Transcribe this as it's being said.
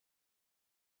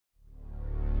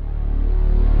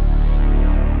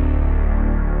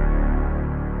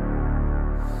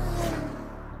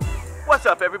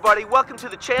up, everybody? Welcome to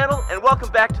the channel and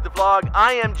welcome back to the vlog.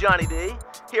 I am Johnny D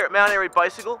here at Mount Airy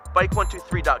Bicycle,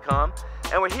 bike123.com,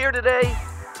 and we're here today.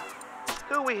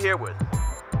 Who are we here with?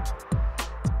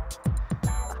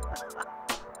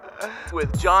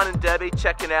 With John and Debbie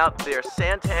checking out their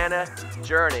Santana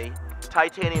Journey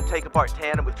titanium take-apart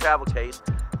tandem with travel case.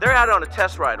 They're out on a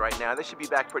test ride right now. They should be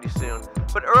back pretty soon.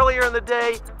 But earlier in the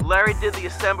day, Larry did the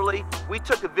assembly. We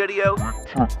took a video.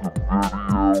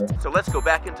 So let's go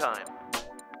back in time.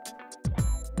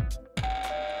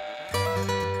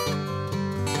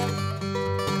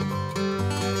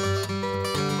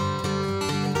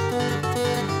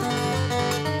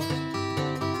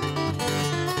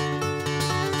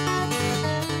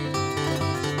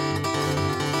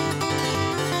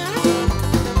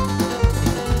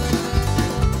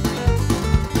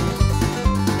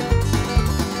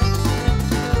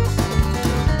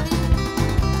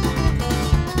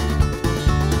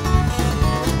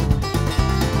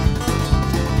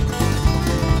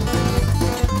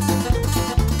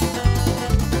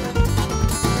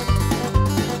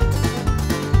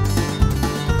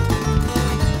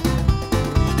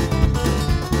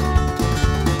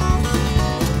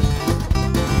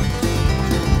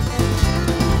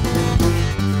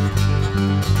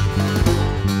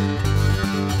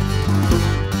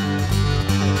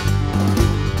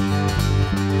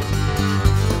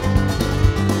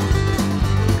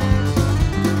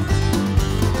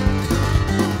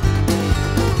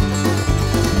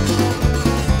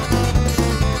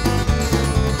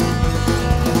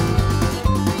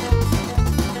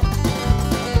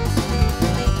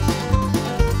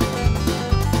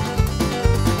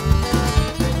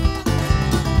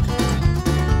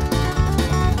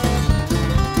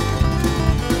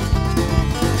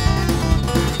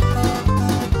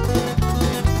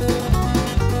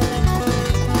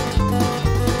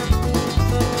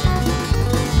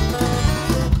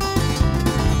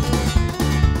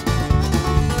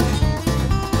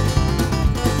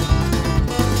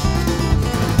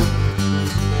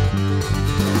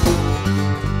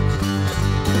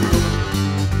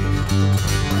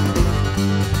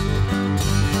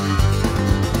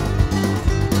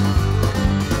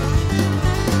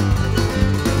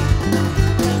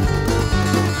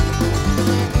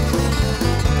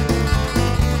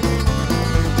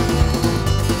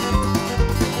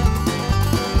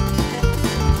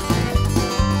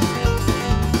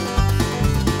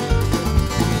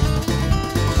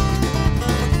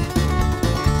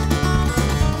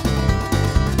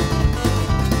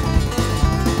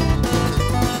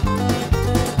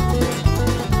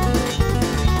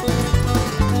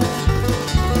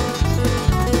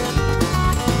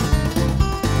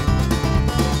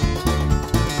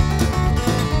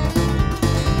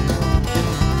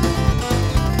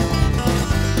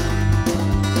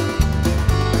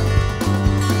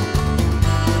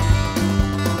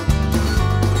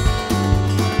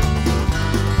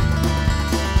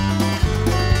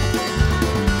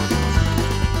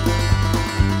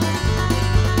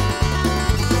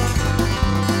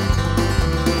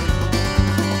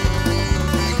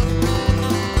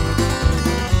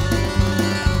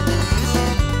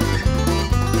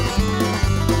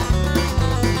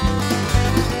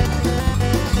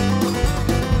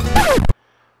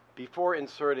 Before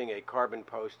inserting a carbon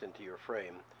post into your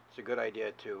frame, it's a good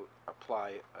idea to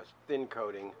apply a thin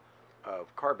coating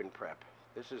of carbon prep.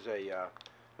 This is a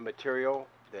material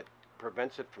that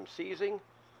prevents it from seizing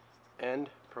and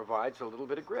provides a little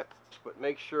bit of grip. But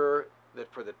make sure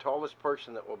that for the tallest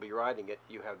person that will be riding it,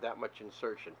 you have that much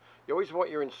insertion. You always want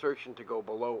your insertion to go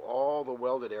below all the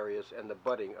welded areas and the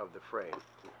budding of the frame.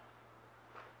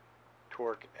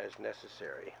 Torque as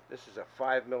necessary. This is a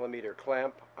 5mm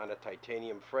clamp on a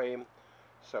titanium frame,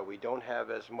 so we don't have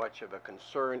as much of a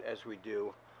concern as we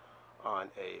do on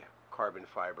a carbon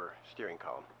fiber steering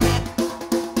column.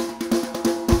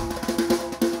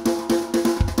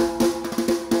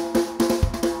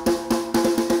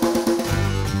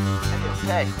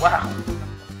 Okay, wow.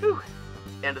 Whew.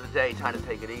 End of the day, time to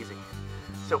take it easy.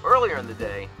 So earlier in the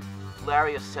day,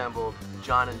 Larry assembled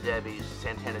John and Debbie's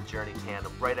Santana Journey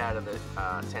tandem right out of the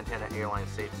Santana Airline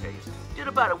safe case. Did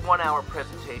about a 1-hour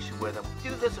presentation with them.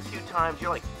 Do this a few times, you're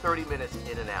like 30 minutes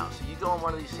in and out. So you go on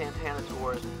one of these Santana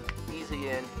tours, easy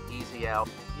in, easy out.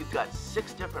 You've got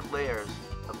 6 different layers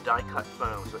of die-cut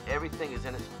foam, so everything is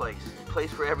in its place. Place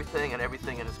for everything and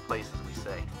everything in its place, as we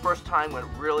say. First time went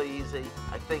really easy.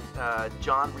 I think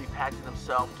John repacked it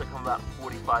himself, took him about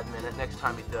 45 minutes. Next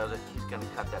time he does it, he's gonna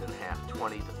cut that in half,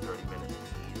 20 to 30 minutes easily.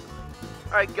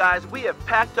 All right, guys, we have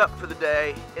packed up for the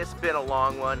day. It's been a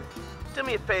long one. Do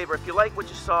me a favor, if you like what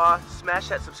you saw, smash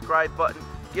that subscribe button,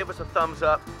 give us a thumbs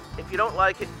up. If you don't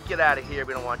like it, get out of here.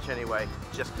 We don't want you anyway.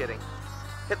 Just kidding.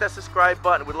 Hit that subscribe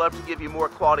button. We'd love to give you more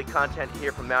quality content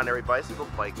here from Mount Airy Bicycle,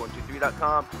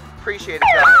 bike123.com. Appreciate it,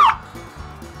 guys.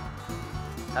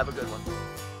 Have a good one.